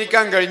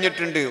പരിഹരിക്കാൻ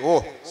കഴിഞ്ഞിട്ടുണ്ട്, ഓ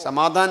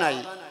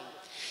സമാധാനമായി.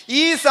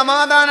 ഈ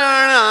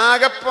സമാധാനമാണ്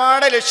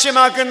ആകപ്പാടെ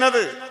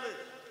ലക്ഷ്യമാക്കുന്നത്.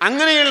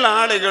 അങ്ങനെയുള്ള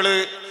ആളുകൾ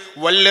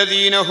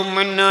വല്ലദീന ഹും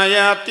അൻ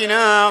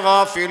ആയാതിനാ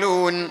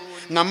ഗാഫിലൂൻ,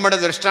 നമ്മുടെ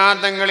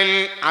ദൃഷ്ടാന്തങ്ങളിൽ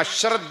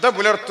അശ്രദ്ധ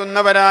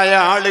പുലർത്തുന്നവരായ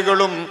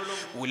ആളുകളും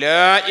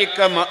ഉലൈക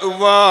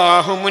മഅവാഹുമുന്നാർ,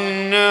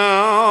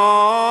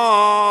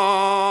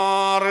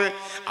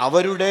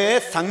 അവരുടെ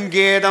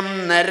സങ്കേതം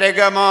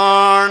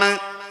നരകമാണ്.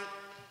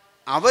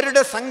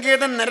 അവരുടെ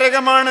സങ്കേതം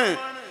നരകമാണ്.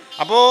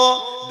 അപ്പോ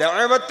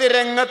ദഅവത്ത്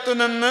രംഗത്തു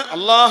നിന്ന്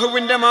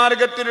അള്ളാഹുവിൻ്റെ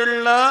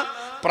മാർഗത്തിലുള്ള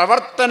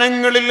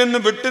പ്രവർത്തനങ്ങളിൽ നിന്ന്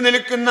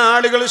വിട്ടുനിൽക്കുന്ന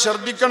ആളുകൾ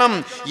ശ്രദ്ധിക്കണം.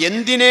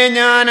 എന്തിനെ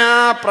ഞാൻ ആ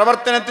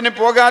പ്രവർത്തനത്തിന്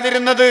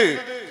പോകാതിരുന്നത്?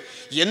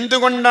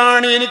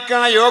 എന്തുകൊണ്ടാണ് എനിക്ക്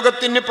ആ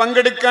യോഗത്തിന്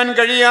പങ്കെടുക്കാൻ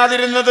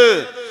കഴിയാതിരുന്നത്?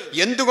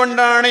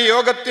 എന്തുകൊണ്ടാണ്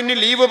യോഗത്തിന്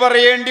ലീവ്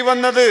പറയേണ്ടി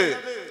വന്നത്?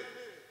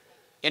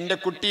 എൻ്റെ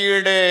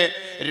കുട്ടിയുടെ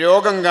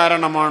രോഗം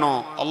കാരണമാണോ?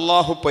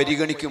 അള്ളാഹു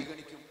പരിഗണിക്കും.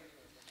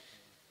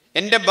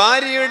 എൻ്റെ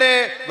ഭാര്യയുടെ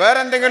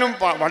വേറെന്തെങ്കിലും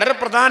വളരെ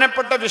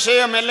പ്രധാനപ്പെട്ട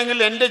വിഷയം, അല്ലെങ്കിൽ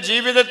എൻ്റെ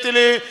ജീവിതത്തിൽ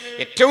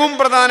ഏറ്റവും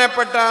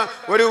പ്രധാനപ്പെട്ട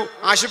ഒരു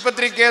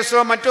ആശുപത്രി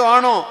കേസോ മറ്റോ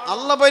ആണോ?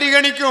 അള്ളാഹു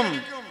പരിഗണിക്കും.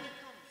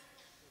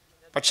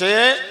 പക്ഷേ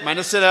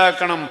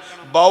മനസ്സിലാക്കണം,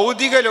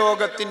 ഭൗതിക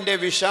ലോകത്തിൻ്റെ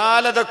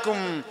വിശാലതക്കും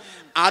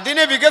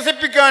അതിനെ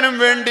വികസിപ്പിക്കാനും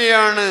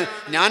വേണ്ടിയാണ്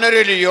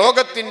ഞാനൊരു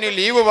യോഗത്തിന്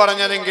ലീവ്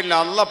പറഞ്ഞതെങ്കിൽ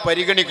അള്ളാഹു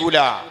പരിഗണിക്കൂല.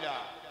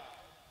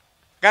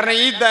 കാരണം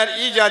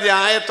ഈ ജാതി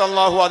ആയത്ത്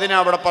അള്ളാഹു അതിനാ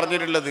അവിടെ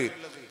പറഞ്ഞിട്ടുള്ളത്.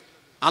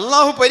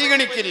 അള്ളാഹു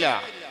പരിഗണിക്കില്ല,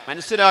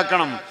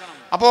 മനസ്സിലാക്കണം.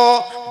 അപ്പോ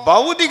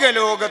ഭൗതിക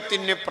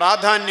ലോകത്തിന്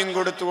പ്രാധാന്യം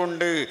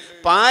കൊടുത്തുകൊണ്ട്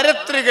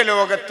പാരത്രിക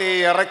ലോകത്തെ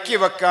ഇറക്കി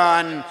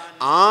വെക്കാൻ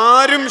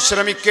ആരും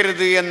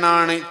ശ്രമിക്കരുത്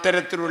എന്നാണ്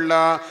ഇത്തരത്തിലുള്ള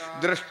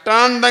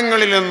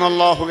ദൃഷ്ടാന്തങ്ങളിൽ നിന്ന്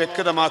അല്ലാഹു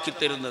വ്യക്തമാക്കി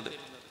തരുന്നത്.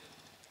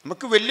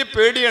 നമുക്ക് വലിയ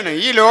പേടിയാണ്.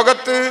 ഈ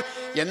ലോകത്ത്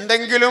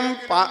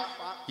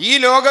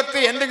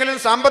എന്തെങ്കിലും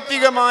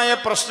സാമ്പത്തികമായ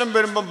പ്രശ്നം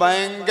വരുമ്പോൾ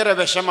ഭയങ്കര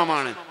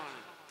വിഷമമാണ്.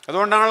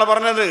 അതുകൊണ്ടാണല്ലോ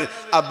പറഞ്ഞത്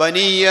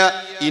അബനിയ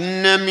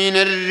ഇന്ന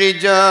മിനർ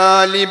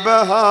റിജാലി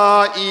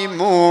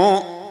ബഹായിമു,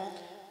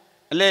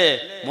 അല്ലേ?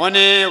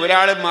 മോനെ,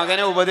 ഒരാള്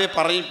മകനെ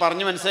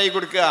പറഞ്ഞു മനസ്സിലാക്കി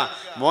കൊടുക്കുക,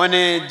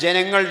 മോനെ,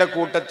 ജനങ്ങളുടെ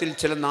കൂട്ടത്തിൽ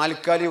ചില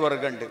നാൽക്കാലി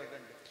വർഗമുണ്ട്.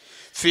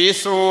 ഫീ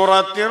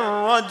സൂറത്തിർ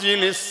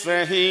റജിലിസ്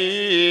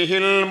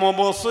സഹീഹിൽ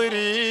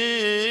മുബ്സിരി,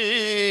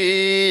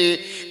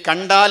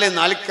 കണ്ടാല്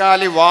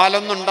നാൽക്കാലി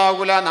വാലൊന്നും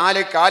ഉണ്ടാകൂല,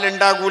 4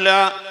 കാലുണ്ടാകൂല.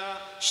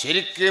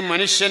 ശരിക്ക്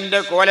മനുഷ്യന്റെ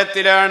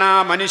കോലത്തിലാണ് ആ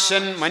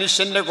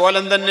മനുഷ്യന്റെ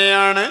കോലം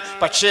തന്നെയാണ്.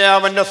 പക്ഷേ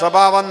അവന്റെ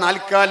സ്വഭാവം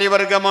നാൽക്കാലി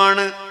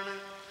വർഗമാണ്.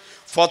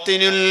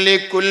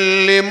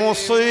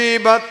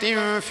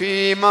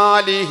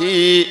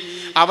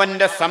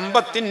 അവന്റെ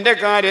സമ്പത്തിന്റെ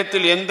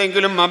കാര്യത്തിൽ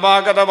എന്തെങ്കിലും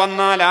അപാകത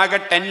വന്നാൽ ആകെ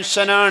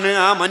ടെൻഷനാണ്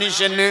ആ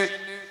മനുഷ്യന്.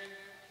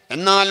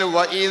 എന്നാൽ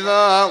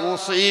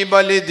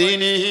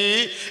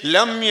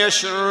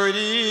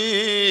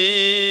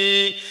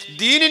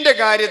ദീനിന്റെ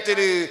കാര്യത്തിൽ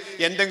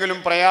എന്തെങ്കിലും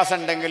പ്രയാസം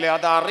ഉണ്ടെങ്കിൽ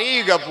അത്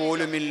അറിയുക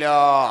പോലുമില്ല.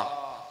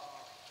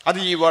 അത്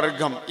ഈ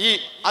വർഗം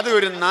അത്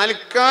ഒരു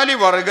നാൽക്കാലി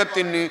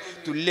വർഗത്തിന്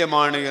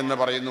തുല്യമാണ് എന്ന്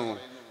പറയുന്നു.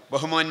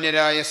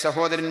 ബഹുമാന്യരായ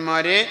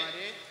സഹോദരന്മാരെ,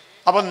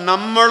 അപ്പം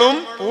നമ്മളും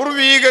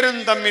പൂർവീകരും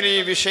തമ്മിൽ ഈ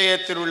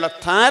വിഷയത്തിലുള്ള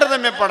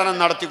താരതമ്യ പഠനം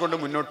നടത്തിക്കൊണ്ട്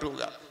മുന്നോട്ട്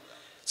പോവുക.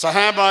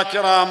 സഹാബാ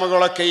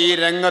കിറാമുകളൊക്കെ ഈ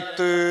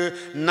രംഗത്ത്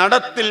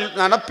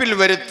നടപ്പിൽ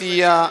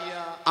വരുത്തിയ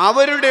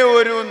അവരുടെ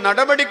ഒരു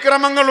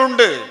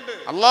നടപടിക്രമങ്ങളുണ്ട്.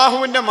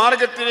 അള്ളാഹുവിൻ്റെ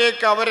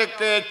മാർഗത്തിലേക്ക്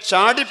അവരൊക്കെ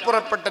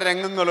ചാടിപ്പുറപ്പെട്ട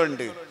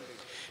രംഗങ്ങളുണ്ട്.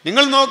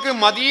 നിങ്ങൾ നോക്ക്,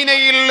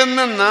 മദീനയിൽ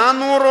നിന്ന്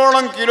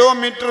 400ഓളം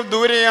കിലോമീറ്റർ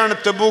ദൂരെയാണ്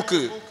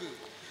തബൂക്ക്.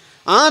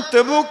 ആ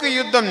തബൂക്ക്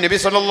യുദ്ധം നബി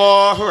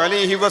സല്ലല്ലാഹു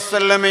അലൈഹി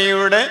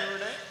വസല്ലമയുടെ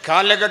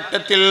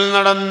കാലഘട്ടത്തിൽ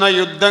നടന്ന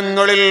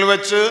യുദ്ധങ്ങളിൽ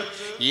വെച്ച്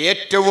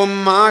ഏറ്റവും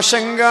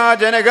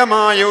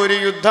ആശങ്കാജനകമായ ഒരു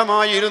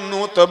യുദ്ധമായിരുന്നു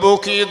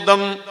തബൂക്ക്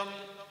യുദ്ധം.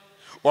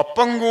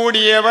 ഒപ്പം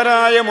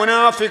കൂടിയവരായ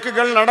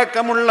മുനാഫിക്കുകൾ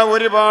അടക്കമുള്ള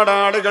ഒരുപാട്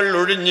ആളുകൾ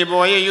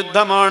ഒഴിഞ്ഞുപോയ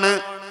യുദ്ധമാണ്.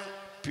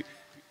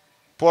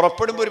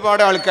 പുറപ്പെടുമ്പോൾ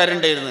ഒരുപാട്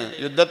ആൾക്കാരുണ്ടായിരുന്നു.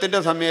 യുദ്ധത്തിന്റെ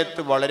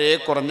സമയത്ത് വളരെ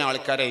കുറഞ്ഞ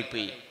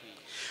ആൾക്കാരായിപ്പോയി.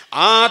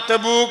 ആ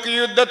തബൂക്ക്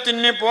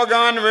യുദ്ധത്തിന്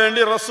പോകാൻ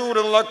വേണ്ടി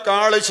റസൂലുള്ള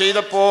കാൾ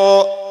ചെയ്തപ്പോ,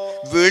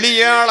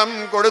 വെളിയാളം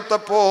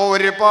കൊടുത്തപ്പോ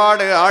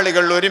ഒരുപാട്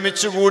ആളുകൾ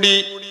ഒരുമിച്ച് കൂടി.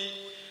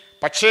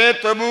 പക്ഷേ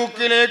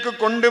തബൂക്കിലേക്ക്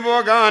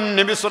കൊണ്ടുപോകാൻ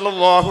നബി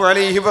സല്ലല്ലാഹു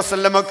അലൈഹി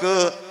വസല്ലമക്ക്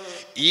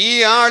ഈ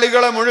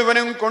ആളുകളെ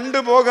മുഴുവനും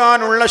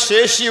കൊണ്ടുപോകാനുള്ള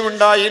ശേഷി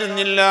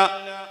ഉണ്ടായിരുന്നില്ല,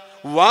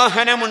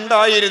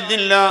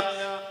 വാഹനമുണ്ടായിരുന്നില്ല,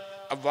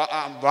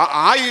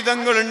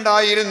 ആയുധങ്ങൾ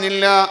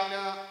ഉണ്ടായിരുന്നില്ല,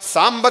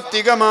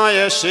 സാമ്പത്തികമായ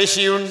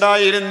ശേഷി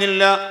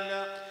ഉണ്ടായിരുന്നില്ല.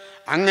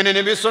 അങ്ങനെ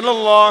നബി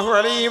സല്ലല്ലാഹു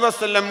അലൈഹി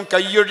വസല്ലം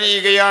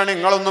കൈയൊഴിയുകയാണ്.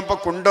 നിങ്ങളൊന്നും ഇപ്പൊ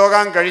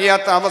കൊണ്ടുപോകാൻ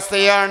കഴിയാത്ത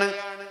അവസ്ഥയാണ്.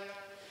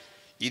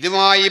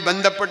 ഇതുമായി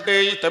ബന്ധപ്പെട്ട്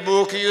ഈ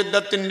തബൂക്ക്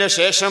യുദ്ധത്തിന്റെ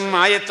ശേഷം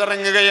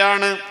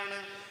ആയത്തിറങ്ങുകയാണ്.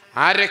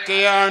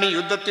 ആരൊക്കെയാണ്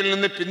യുദ്ധത്തിൽ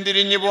നിന്ന്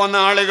പിന്തിരിഞ്ഞു പോന്ന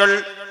ആളുകൾ,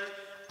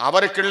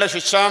 അവർക്കുള്ള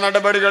ശിക്ഷാ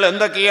നടപടികൾ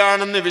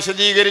എന്തൊക്കെയാണെന്ന്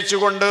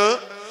വിശദീകരിച്ചുകൊണ്ട്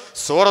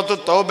സൂറത്ത്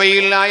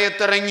തൗബയിൽ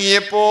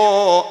ആയത്തിറങ്ങിയപ്പോ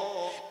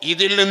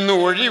ഇതിൽ നിന്ന്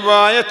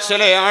ഒഴിവായ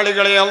ചില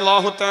ആളുകളെ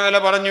അല്ലാഹു തആല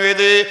പറഞ്ഞു.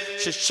 ഇത്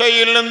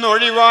ശിക്ഷയിൽ നിന്ന്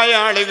ഒഴിവായ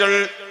ആളുകൾ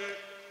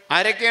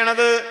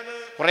ആരൊക്കെയാണത്?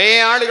 കുറേ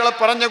ആളുകളെ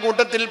പറഞ്ഞ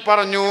കൂട്ടത്തിൽ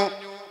പറഞ്ഞു,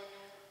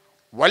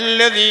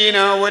 വല്ലദീന,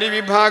 ഒരു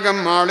വിഭാഗം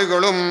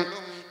ആളുകളും,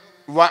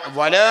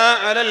 വലാ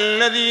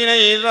അലല്ലദീന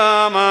ഇദാ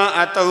മാ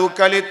അതൗക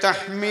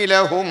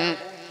ലിതഹ്മിലഹും,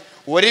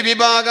 ഒരു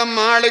വിഭാഗം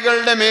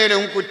ആളുകളുടെ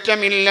മേലും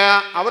കുറ്റമില്ല,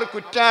 അവർ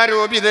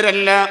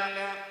കുറ്റാരോപിതരല്ല.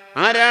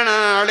 ആരാണ്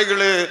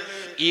ആളുകള്?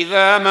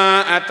 ഇദാ മാ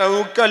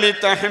അതൗക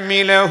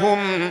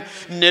ലിതഹ്മിലഹും,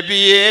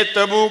 നബിയെ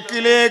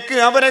തബൂക്കിലേക്ക്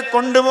അവരെ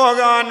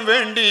കൊണ്ടുപോകാൻ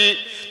വേണ്ടി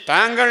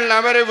താങ്കൾ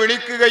അവരെ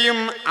വിളിക്കുകയും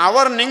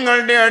അവർ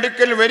നിങ്ങളുടെ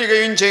അടുക്കൽ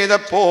വരികയും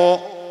ചെയ്തപ്പോ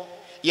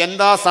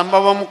എന്താ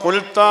സംഭവം?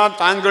 ഖുൽത,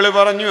 താങ്കൾ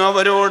പറഞ്ഞു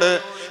അവരോട്,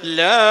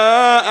 ലാ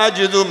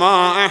അജ്ദു മാ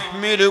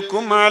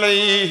അഹ്മിലുകും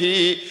അലൈഹി,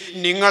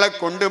 നിങ്ങളെ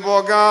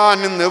കൊണ്ടുപോകാൻ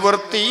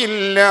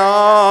നിവൃത്തിയില്ല.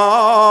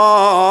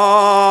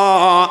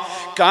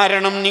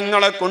 കാരണം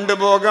നിങ്ങളെ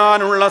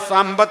കൊണ്ടുപോകാനുള്ള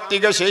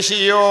സാമ്പത്തിക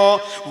ശേഷിയോ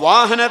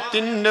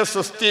വാഹനത്തിൻ്റെ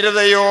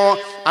സുസ്ഥിരതയോ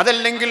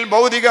അതല്ലെങ്കിൽ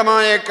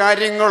ഭൗതികമായ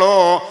കാര്യങ്ങളോ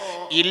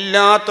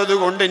ഇല്ലാത്തത്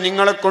കൊണ്ട്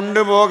നിങ്ങളെ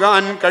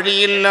കൊണ്ടുപോകാൻ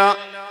കഴിയില്ല.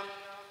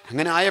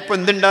 അങ്ങനെ ആയപ്പോൾ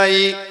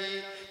എന്തുണ്ടായി?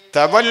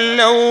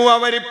 തവല്ലൗ,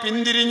 അവർ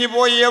പിന്തിരിഞ്ഞു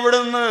പോയി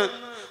അവിടുന്ന്.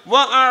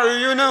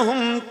 വഅഅ്യുനഹും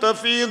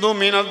തഫീദു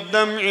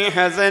മിനദ്ദംഇ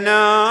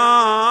ഹസനാ,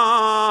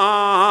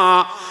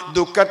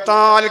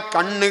 ദുഃഖത്താൽ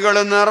കണ്ണുകൾ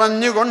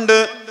നിറഞ്ഞുകൊണ്ട്,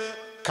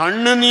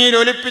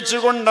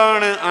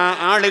 കണ്ണുനീരൊലിപ്പിച്ചുകൊണ്ടാണ് ആ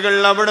ആളുകൾ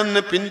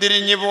അവിടുന്ന്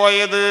പിന്തിരിഞ്ഞു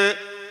പോയത്.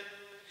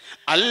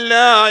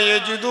 അല്ലാ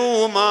യജിദൂ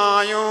മാ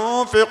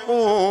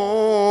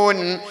യുൻഫിഖൂൻ,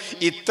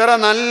 ഇത്ര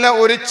നല്ല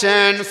ഒരു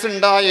ചാൻസ്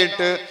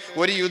ഉണ്ടായിട്ട്,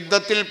 ഒരു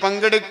യുദ്ധത്തിൽ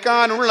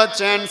പങ്കെടുക്കാനുള്ള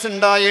ചാൻസ്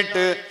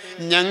ഉണ്ടായിട്ട്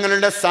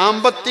ഞങ്ങളുടെ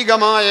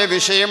സാമ്പത്തികമായ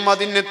വിഷയം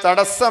അതിന്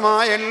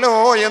തടസ്സമായല്ലോ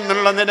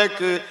എന്നുള്ള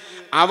നിലക്ക്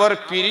അവർ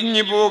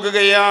പിരിഞ്ഞു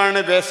പോകുകയാണ്,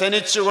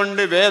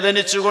 വ്യസനിച്ചുകൊണ്ട്,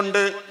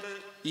 വേദനിച്ചുകൊണ്ട്.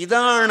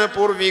 ഇതാണ്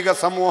പൂർവിക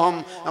സമൂഹം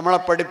നമ്മളെ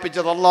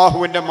പഠിപ്പിച്ചത്,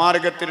 അള്ളാഹുവിൻ്റെ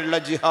മാർഗത്തിലുള്ള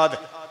ജിഹാദ്.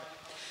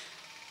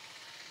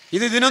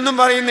 ഇതിനൊന്നും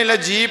പറയുന്നില്ല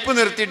ജീപ്പ്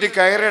നിർത്തിയിട്ട്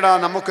കയറിടാ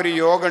നമുക്കൊരു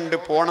യോഗ ഉണ്ട്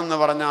പോണെന്ന്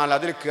പറഞ്ഞാൽ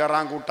അതിൽ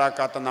കയറാൻ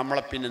കൂട്ടാക്കാത്ത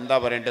നമ്മളെ പിന്നെ എന്താ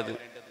പറയേണ്ടത്?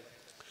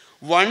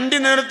 വണ്ടി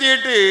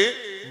നിർത്തിയിട്ട്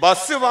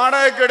ബസ്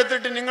വാടകയ്ക്ക്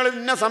എടുത്തിട്ട് നിങ്ങൾ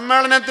ഇന്ന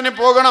സമ്മേളനത്തിന്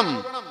പോകണം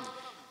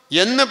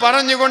എന്ന്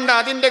പറഞ്ഞുകൊണ്ട്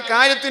അതിൻ്റെ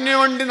കാര്യത്തിന്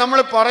വേണ്ടി നമ്മൾ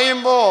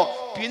പറയുമ്പോൾ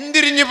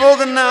പിന്തിരിഞ്ഞു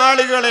പോകുന്ന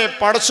ആളുകളെ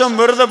പടച്ചോൻ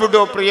വെറുതെ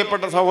വിടുവോ?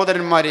 പ്രിയപ്പെട്ട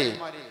സഹോദരന്മാരെ,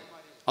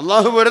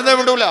 അള്ളാഹു വെറുതെ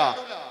വിടൂല.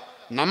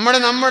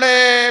 നമ്മുടെ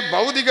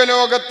ഭൗതിക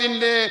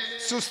ലോകത്തിൻ്റെ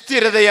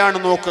സുസ്ഥിരതയാണ്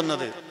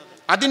നോക്കുന്നത്,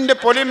 അതിൻ്റെ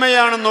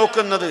പൊലിമയാണ്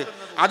നോക്കുന്നത്,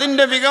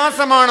 അതിൻ്റെ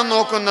വികാസമാണ്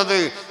നോക്കുന്നത്.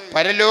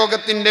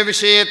 പരലോകത്തിൻ്റെ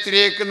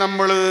വിഷയത്തിലേക്ക്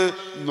നമ്മൾ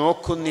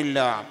നോക്കുന്നില്ല.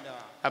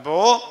 അപ്പോ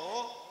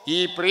ഈ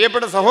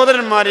പ്രിയപ്പെട്ട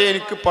സഹോദരന്മാരെ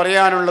എനിക്ക്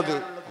പറയാനുള്ളത്,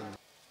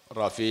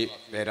 റാഫി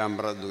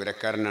പേരാമ്പ്ര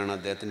ദൂരക്കാരനാണ്,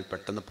 അദ്ദേഹത്തിന്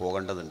പെട്ടെന്ന്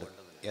പോകേണ്ടതുണ്ട്.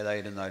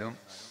 ഏതായിരുന്നാലും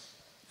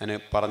ഞാൻ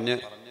പറഞ്ഞ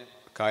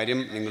കാര്യം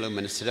നിങ്ങൾ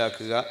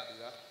മനസ്സിലാക്കുക.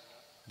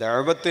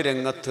 ദഅവത്ത്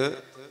രംഗത്ത്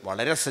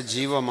വളരെ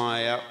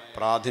സജീവമായ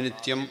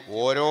പ്രാതിനിധ്യം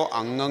ഓരോ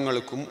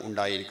അംഗങ്ങൾക്കും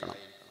ഉണ്ടായിരിക്കണം.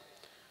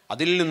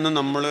 അതിൽ നിന്ന്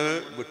നമ്മൾ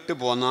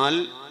വിട്ടുപോന്നാൽ,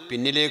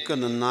 പിന്നിലേക്ക്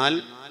നിന്നാൽ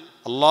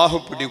അള്ളാഹു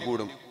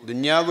പിടികൂടും.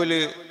 ദുന്യാവിൽ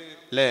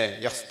അല്ലേ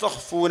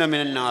യസ്തഖ്ഫൂന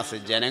മിനന്നാസ്,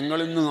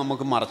 ജനങ്ങളിൽ നിന്ന്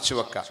നമുക്ക് മറച്ചു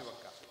വെക്കാം.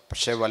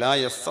 പക്ഷേ വലാ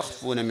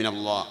യസ്തഖ്ഫൂന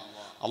മിനല്ലാഹ്,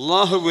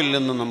 അള്ളാഹുവിൽ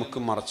നിന്ന് നമുക്ക്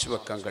മറച്ചു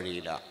വെക്കാൻ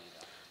കഴിയില്ല.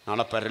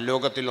 നാളെ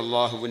പരലോകത്തിൽ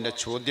അള്ളാഹുവിൻ്റെ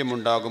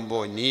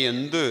ചോദ്യമുണ്ടാകുമ്പോൾ നീ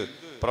എന്ത്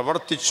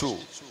പ്രവർത്തിച്ചു,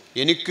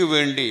 എനിക്ക്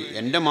വേണ്ടി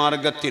എൻ്റെ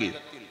മാർഗത്തിൽ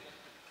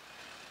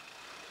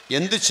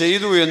എന്ത്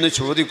ചെയ്തു എന്ന്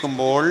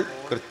ചോദിക്കുമ്പോൾ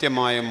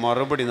കൃത്യമായ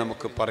മറുപടി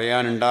നമുക്ക്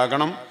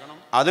പറയാനുണ്ടാകണം.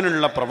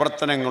 അതിനുള്ള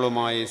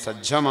പ്രവർത്തനങ്ങളുമായി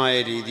സജ്ജമായ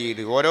രീതിയിൽ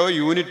ഓരോ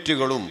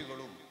യൂണിറ്റുകളും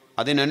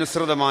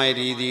അതിനനുസൃതമായ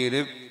രീതിയിൽ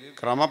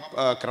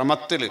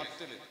ക്രമത്തിൽ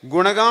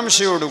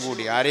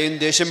ഗുണകാംക്ഷയോടുകൂടി, ആരെയും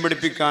ദേഷ്യം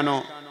പിടിപ്പിക്കാനോ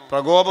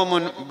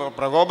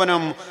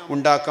പ്രകോപനം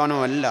ഉണ്ടാക്കാനോ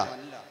അല്ല,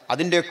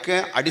 അതിൻ്റെയൊക്കെ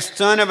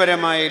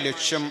അടിസ്ഥാനപരമായ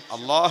ലക്ഷ്യം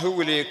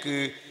അള്ളാഹുവിലേക്ക്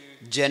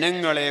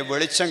ജനങ്ങളെ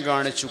വെളിച്ചം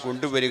കാണിച്ചു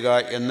കൊണ്ടുവരിക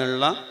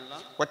എന്നുള്ള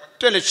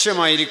ഒറ്റ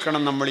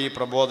ലക്ഷ്യമായിരിക്കണം നമ്മൾ ഈ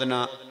പ്രബോധന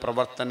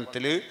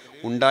പ്രവർത്തനത്തിൽ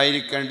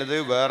ഉണ്ടായിരിക്കേണ്ടത്.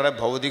 വേറെ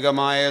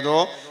ഭൗതികമായതോ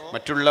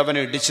മറ്റുള്ളവനെ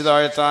ഇടിച്ചു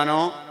താഴ്ത്താനോ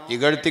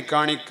ഇകഴ്ത്തി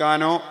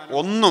കാണിക്കാനോ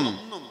ഒന്നും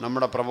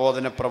നമ്മുടെ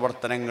പ്രബോധന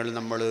പ്രവർത്തനങ്ങൾ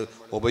നമ്മൾ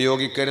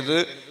ഉപയോഗിക്കരുത്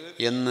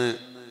എന്ന്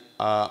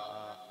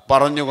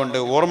പറഞ്ഞുകൊണ്ട്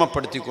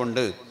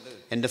ഓർമ്മപ്പെടുത്തിക്കൊണ്ട്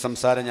എൻ്റെ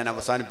സംസാരം ഞാൻ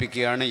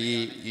അവസാനിപ്പിക്കുകയാണ്. ഈ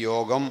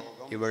യോഗം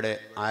ഇവിടെ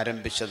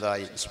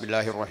ആരംഭിച്ചതായി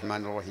ബിസ്മില്ലാഹിർ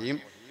റഹ്മാനിർ റഹീം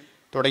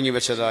തുടങ്ങി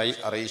വെച്ചതായി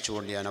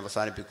അറിയിച്ചുകൊണ്ട് ഞാൻ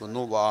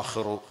അവസാനിപ്പിക്കുന്നു.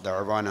 വാഖിറു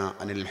ദഅവാന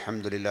അനിൽ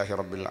ഹംദുലില്ലാഹി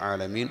റബ്ബിൽ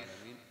ആലമീൻ.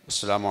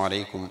 അസ്സലാമു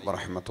അലൈക്കും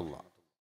വറഹ്മത്തുള്ളാഹി.